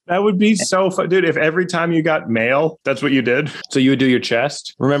 That would be so fun. Dude, if every time you got mail, that's what you did. So you would do your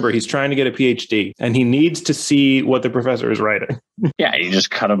chest. Remember, he's trying to get a PhD and he needs to see what the professor is writing. Yeah, you just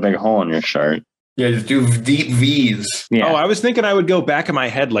cut a big hole in your shirt. Yeah, just do deep V's. Yeah. Oh, I was thinking I would go back in my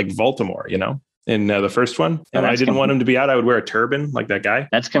head like Voldemort, in the first one. And I didn't want him to be out. I would wear a turban like that guy.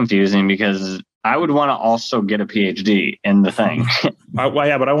 That's confusing because I would want to also get a PhD in the thing. Well,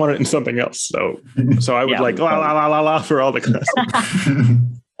 yeah, but I want it in something else. So I would la la la la for all the classes.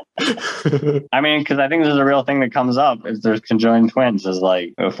 I mean, because I think this is a real thing that comes up. If there's conjoined twins, is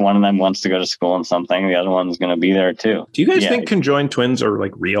like if one of them wants to go to school in something, the other one's going to be there too. Do you guys think conjoined twins are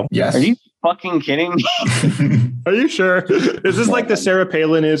like real? Yes. Are you fucking kidding me? Are you sure? Is this like the Sarah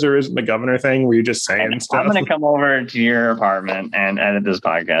Palin is or isn't the governor thing where you're just saying stuff? I'm going to come over to your apartment and edit this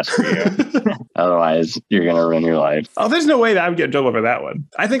podcast for you. Otherwise, you're going to ruin your life. Oh, there's no way that I would get in trouble for that one.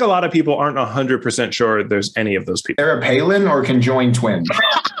 I think a lot of people aren't 100% sure there's any of those people. Sarah Palin or conjoined twins?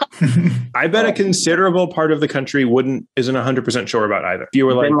 I bet a considerable part of the country isn't 100% sure about either. If you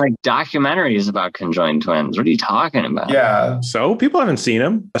were like documentaries about conjoined twins. What are you talking about? Yeah. So people haven't seen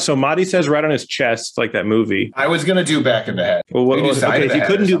him. So Madi says right on his chest, like that movie. I was going to do back of the head. Well, if you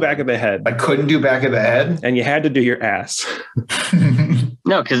couldn't do back of the head. I couldn't do back of the head? And you had to do your ass.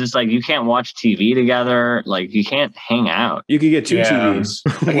 No, because it's like you can't watch TV together. Like you can't hang out. You could get two TVs.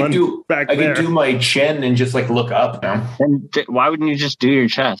 I could do my chin and just like look up now. Then why wouldn't you just do your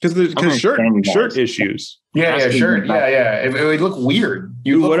chest? Because shirt issues. Yeah, shirt. Yeah. It would look weird.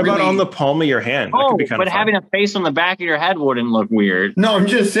 What about on the palm of your hand? Oh, but having a face on the back of your head wouldn't look weird. No, I'm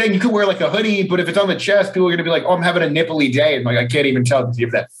just saying you could wear like a hoodie, but if it's on the chest, people are going to be like, oh, I'm having a nipply day. And like, I can't even tell because you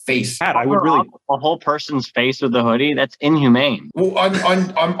have that face. I would really a whole person's face with the hoodie. That's inhumane. Well,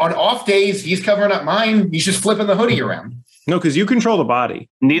 on off days, he's covering up mine. He's just flipping the hoodie around. No, because you control the body.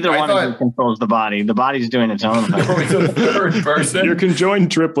 Neither one of you controls the body. The body's doing its own thing. It's a third person. You're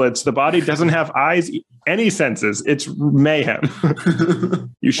conjoined triplets. The body doesn't have eyes, any senses. It's mayhem.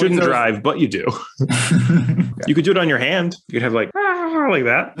 You shouldn't drive, but you do. You could do it on your hand. You could have like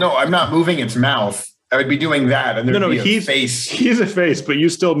that. No, I'm not moving its mouth. I would be doing that, and there'd be a face. He's a face, but you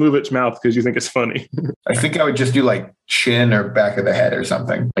still move its mouth because you think it's funny. I think I would just do like chin or back of the head or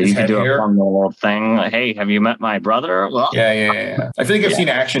something. You could do a fun little thing. Like, hey, have you met my brother? Well, yeah. I feel like I've seen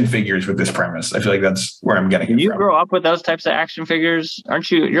action figures with this premise. I feel like that's where I'm getting it from. You grow up with those types of action figures,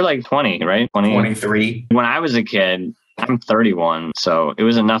 aren't you? You're like 20, right? 23. When I was a kid, I'm 31, so it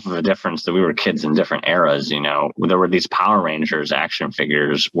was enough of a difference that we were kids in different eras, There were these Power Rangers action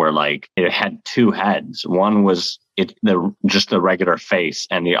figures where like it had two heads. One was just the regular face,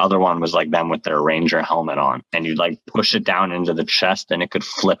 and the other one was like them with their Ranger helmet on. And you'd like push it down into the chest and it could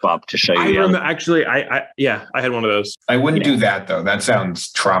flip up to show you. I had one of those. I wouldn't do that though. That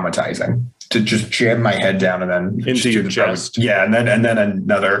sounds traumatizing. To just jam my head down and then into your chest. Yeah, and then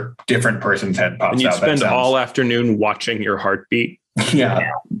another different person's head pops out. And you spend all afternoon watching your heartbeat.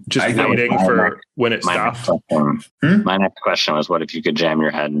 Yeah. Just waiting for when it stops. My next question was, what if you could jam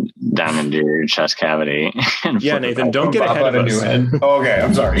your head down into your chest cavity? Yeah, Nathan, don't get ahead of us. Okay,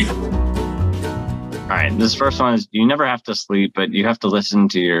 I'm sorry. All right, this first one is, you never have to sleep, but you have to listen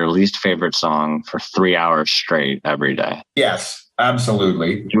to your least favorite song for 3 hours straight every day. Yes,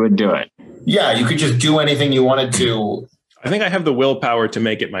 absolutely. You would do it. Yeah, you could just do anything you wanted to. I think I have the willpower to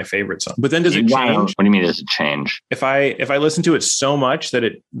make it my favorite song. But then does it Wow. change? What do you mean does it change? If I listen to it so much that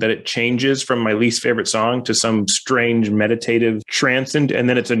it changes from my least favorite song to some strange meditative trance, and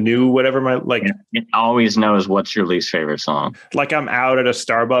then it's a new whatever It always knows what's your least favorite song. like I'm out at a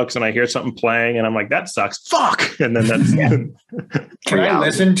Starbucks and I hear something playing and I'm like, that sucks. Fuck. And then that's Can 3 I hours.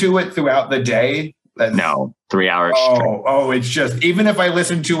 listen to it throughout the day? No, 3 hours straight. It's just, even if I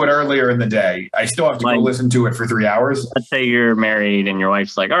listen to it earlier in the day, I still have to go listen to it for 3 hours. Let's say you're married and your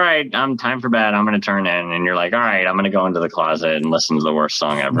wife's like, all right, I'm time for bed. I'm going to turn in. And you're like, all right, I'm going to go into the closet and listen to the worst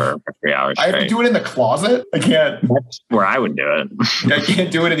song ever for 3 hours I have to straight. do it in the closet. I can't. That's where I would do it. I can't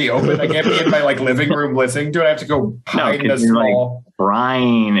do it in the open. I can't be in my living room listening to it. I have to go hide in a 'cause you're, small.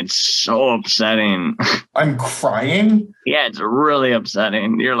 Crying. It's so upsetting. I'm crying. Yeah, it's really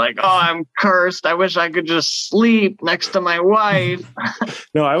upsetting. You're like, oh, I'm cursed. I wish I could just sleep next to my wife.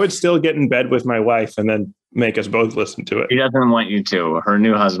 no, I would still get in bed with my wife and then make us both listen to She doesn't want you to. Her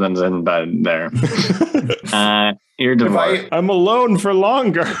new husband's in bed there. it. You're divorced. I'm alone for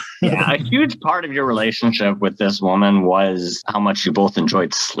longer. Yeah, a huge part of your relationship with this woman was how much you both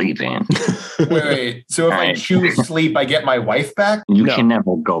enjoyed sleeping. Wait. So if I Right. choose sleep, I get my wife back? You No. can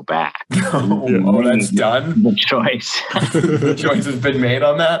never go back. Oh, that's done. The choice. The choice has been made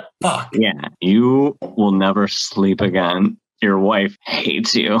on that. Fuck. Yeah, you will never sleep again. Your wife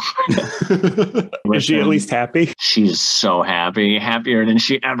hates you. Is she at least happy? She's so happy, happier than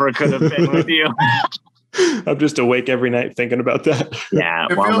she ever could have been with you. I'm just awake every night thinking about that. Yeah,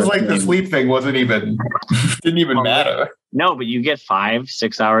 It while feels like the listening. sleep thing didn't even matter. No, but you get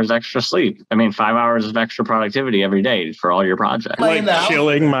 5-6 hours extra sleep. I mean, 5 hours of extra productivity every day for all your projects. Like- Like now?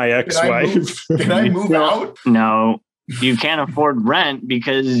 killing my ex-wife. Can I move out? No, you can't afford rent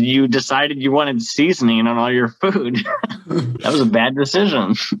because you decided you wanted seasoning on all your food. That was a bad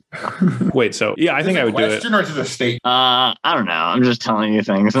decision. Wait, so yeah, I think I would do it. Question or to the state? I don't know. I'm just telling you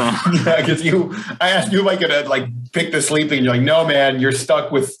things. Yeah, because I asked you if I could pick the sleep thing. And you're like, no, man, you're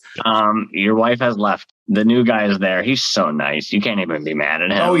stuck with. Your wife has left. The new guy is there. He's so nice. You can't even be mad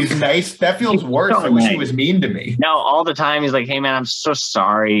at him. Oh, he's nice. That feels worse. so I wish he nice. was mean to me. No, all the time he's like, "Hey man, I'm so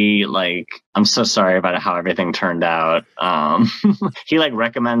sorry. I'm so sorry about how everything turned out." He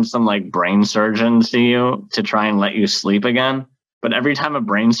recommends some brain surgeons to you to try and let you sleep again. But every time a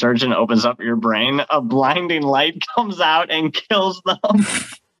brain surgeon opens up your brain, a blinding light comes out and kills them.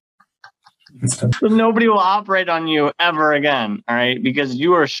 So nobody will operate on you ever again, all right? Because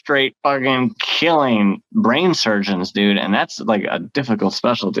you are straight fucking killing brain surgeons, dude, and that's a difficult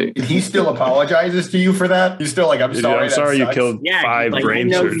specialty. He still apologizes to you for that. He's still like, I'm sorry. I'm sorry you sucks." killed Yeah, 5 brain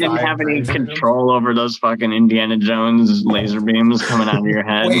you surgeons. didn't have any Brain surgeons? control over those fucking Indiana Jones laser beams coming out of your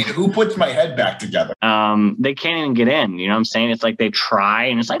head. Wait, who puts my head back together? They can't even get in. You know what I'm saying? It's like they try,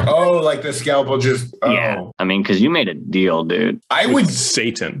 and it's like, Oh, like the scalpel just. Oh. yeah. I mean, because you made a deal, dude. I would.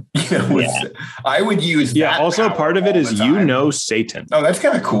 Satan. I would use. Yeah, that also power part of it all is the you time. know Satan. Oh, that's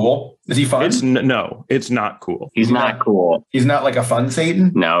kind of cool. Is he fun? No, it's not cool. He's not cool. He's not like a fun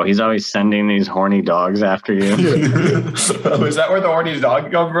Satan. No, he's always sending these horny dogs after you. Oh, is that where the horny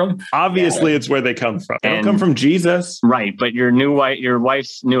dog come from? Obviously, it's where they come from. They don't And- come from Jesus. Right, but your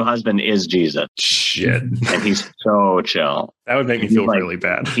wife's new husband is Jesus, Shit. and he's so chill. That would make me He's feel like- really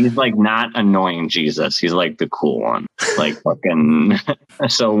bad. He's not annoying Jesus. He's the cool one. Fucking.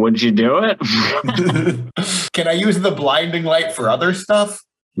 So would you do it? Can I use the blinding light for other stuff?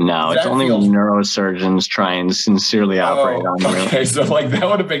 No, it's That only feels- when neurosurgeons try and sincerely operate on you. Okay, so that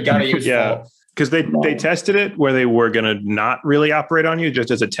would have been kind of useful. Yeah. Because they tested it where they were going to not really operate on you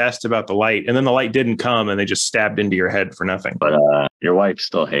just as a test about the light. And then the light didn't come and they just stabbed into your head for nothing. But your wife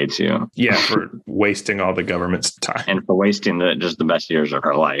still hates you, Yeah, for wasting all the government's time. and for wasting just the best years of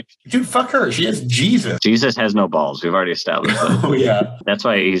her life. Dude, fuck her. She has Jesus. Jesus has no balls. We've already established that. Oh, yeah. That's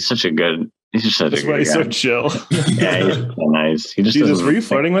why he's such a good. He's just such That's a why good he's guy. so chill. Yeah, he's so nice. He just Jesus, doesn't- were you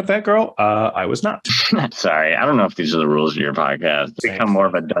flirting with that girl? I was not. Sorry, I don't know if these are the rules of your podcast. It's become more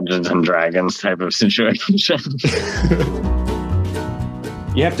of a Dungeons and Dragons type of situation.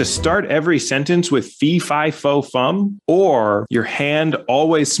 You have to start every sentence with fee, fi, fo, fum, or your hand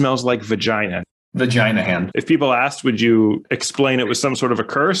always smells like vagina. Vagina hand. If people asked, would you explain it was some sort of a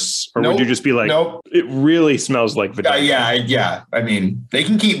curse? Or would Nope. you just be like, Nope. it really smells like vagina? Yeah. I mean, they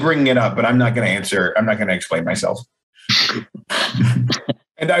can keep bringing it up, but I'm not going to answer. I'm not going to explain myself.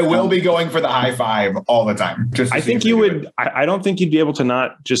 And I will be going for the high five all the time. Just to I see think if they you do would, it. I don't think you'd be able to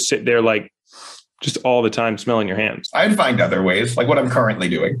not just sit there just all the time smelling your hands. I'd find other ways, like what I'm currently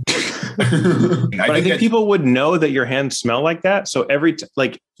doing. But I think people would know that your hands smell like that. So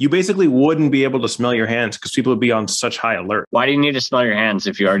you basically wouldn't be able to smell your hands because people would be on such high alert Why do you need to smell your hands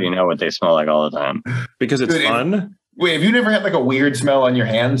if you already know what they smell like all the time? because it's Dude, fun. Wait, if you never had like a weird smell on your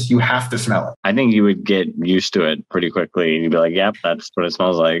hands, you have to smell it. I think you would get used to it pretty quickly. And you'd be like, yep, that's what it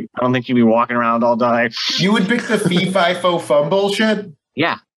smells like. I don't think you'd be walking around all day. You would pick the fee-fi-fo-fum bullshit?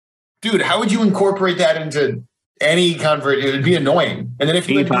 Yeah. Dude, how would you incorporate that into any convert? It would be annoying. And then if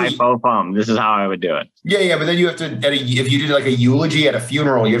you fee-fi-fo-fum, this is how I would do it. Yeah, but then you have to, if you did like a eulogy at a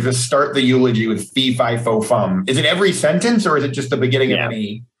funeral, you have to start the eulogy with fee-fi-fo-fum. Is it every sentence or is it just the beginning of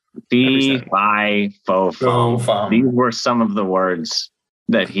any? Fee-fi-fo-fum. These were some of the words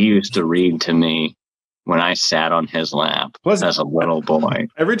that he used to read to me when I sat on his lap as a little boy.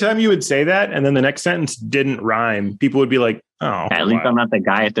 Every time you would say that and then the next sentence didn't rhyme, people would be like, oh. At least I'm not the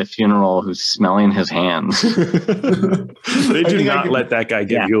guy at the funeral who's smelling his hands. They do not let that guy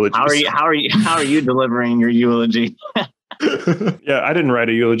give eulogies. How are you delivering your eulogy? Yeah, I didn't write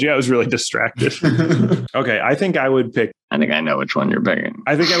a eulogy. I was really distracted. Okay, I think I would pick. I think I know which one you're picking.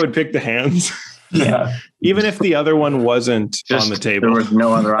 I think I would pick the hands. Yeah. Even if the other one wasn't on the table. There was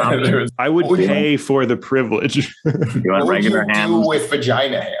no other option. I would pay for the privilege. You want regular hands? What would you do with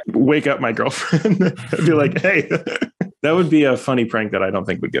vagina hands? Wake up my girlfriend. I'd be like, hey. That would be a funny prank that I don't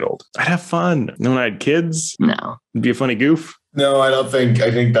think would get old. I'd have fun. And when I had kids, no. It'd be a funny goof. No, I don't think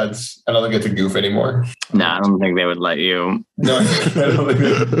it's a goof anymore. No, I don't think they would let you. No,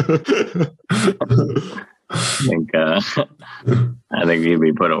 I think you'd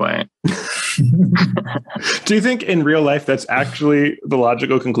be put away. Do you think in real life that's actually the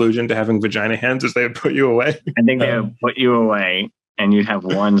logical conclusion to having vagina hands is they would put you away? I think they would put you away and you'd have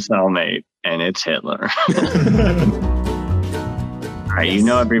one cellmate and it's Hitler. All right, you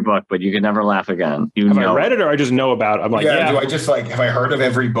know every book, but you can never laugh again. Have I read it or I just know about it? I'm like, Do I just have I heard of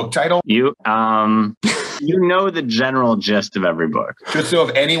every book title? You know the general gist of every book. Just so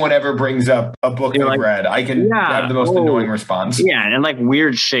if anyone ever brings up a book they've read, I can have the most annoying response. Yeah, and like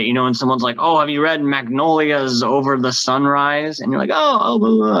weird shit, when someone's like, "Oh, have you read Magnolia's Over the Sunrise?" And you're like, "Oh, blah,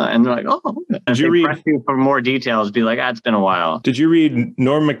 blah." And they're like, "Oh." Did you read you for more details? Be like, "It's been a while." Did you read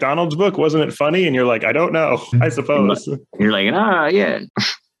Norm Macdonald's book? Wasn't it funny? And you're like, "I don't know. I suppose." You're like, yeah.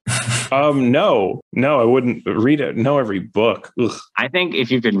 No, I wouldn't read it. Know every book. Ugh. I think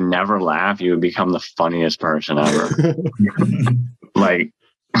if you could never laugh, you would become the funniest person ever. Like,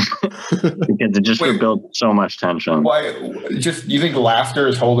 because it just would build so much tension. Why? You think laughter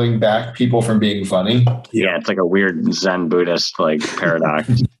is holding back people from being funny? Yeah, it's like a weird Zen Buddhist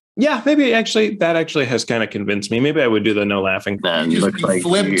paradox. Yeah, maybe that actually has kind of convinced me. Maybe I would do the no laughing.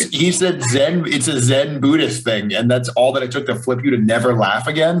 He said Zen. It's a Zen Buddhist thing, and that's all that it took to flip you to never laugh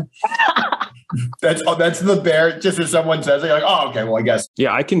again. That's the bear. Just as someone says it, you're like, oh, okay, well, I guess.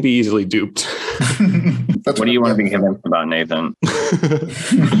 Yeah, I can be easily duped. What do you want to be convinced about, Nathan?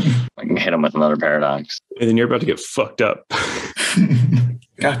 I can hit him with another paradox. And then you're about to get fucked up.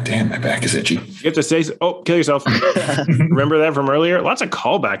 God damn, my back is itchy. You have to say, kill yourself. Remember that from earlier? Lots of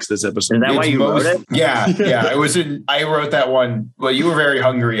callbacks this episode. Is that why you wrote it? Yeah. I wrote that one. Well, you were very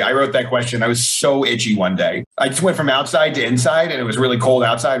hungry. I wrote that question. I was so itchy one day. I just went from outside to inside and it was really cold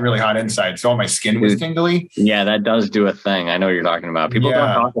outside, really hot inside. So all my skin was tingly. Yeah, that does do a thing. I know what you're talking about. People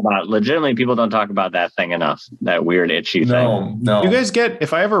don't talk about that thing enough. That weird itchy thing. No. You guys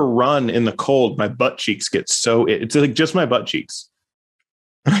if I ever run in the cold, my butt cheeks get it's like just my butt cheeks.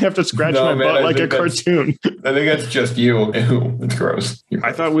 I have to scratch my butt like a cartoon. I think that's just you. Ew, it's gross.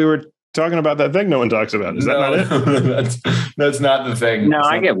 I thought we were talking about that thing no one talks about. Is that not it? That's not the thing. No,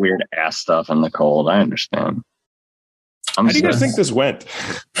 I get weird ass stuff in the cold. I understand. How do you guys think this went?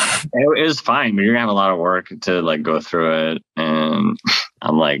 It was fine, but you're gonna have a lot of work to go through it. And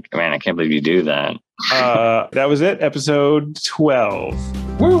I'm like, man, I can't believe you do that. That was it. Episode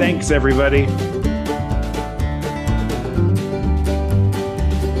 12. Woo. Thanks, everybody.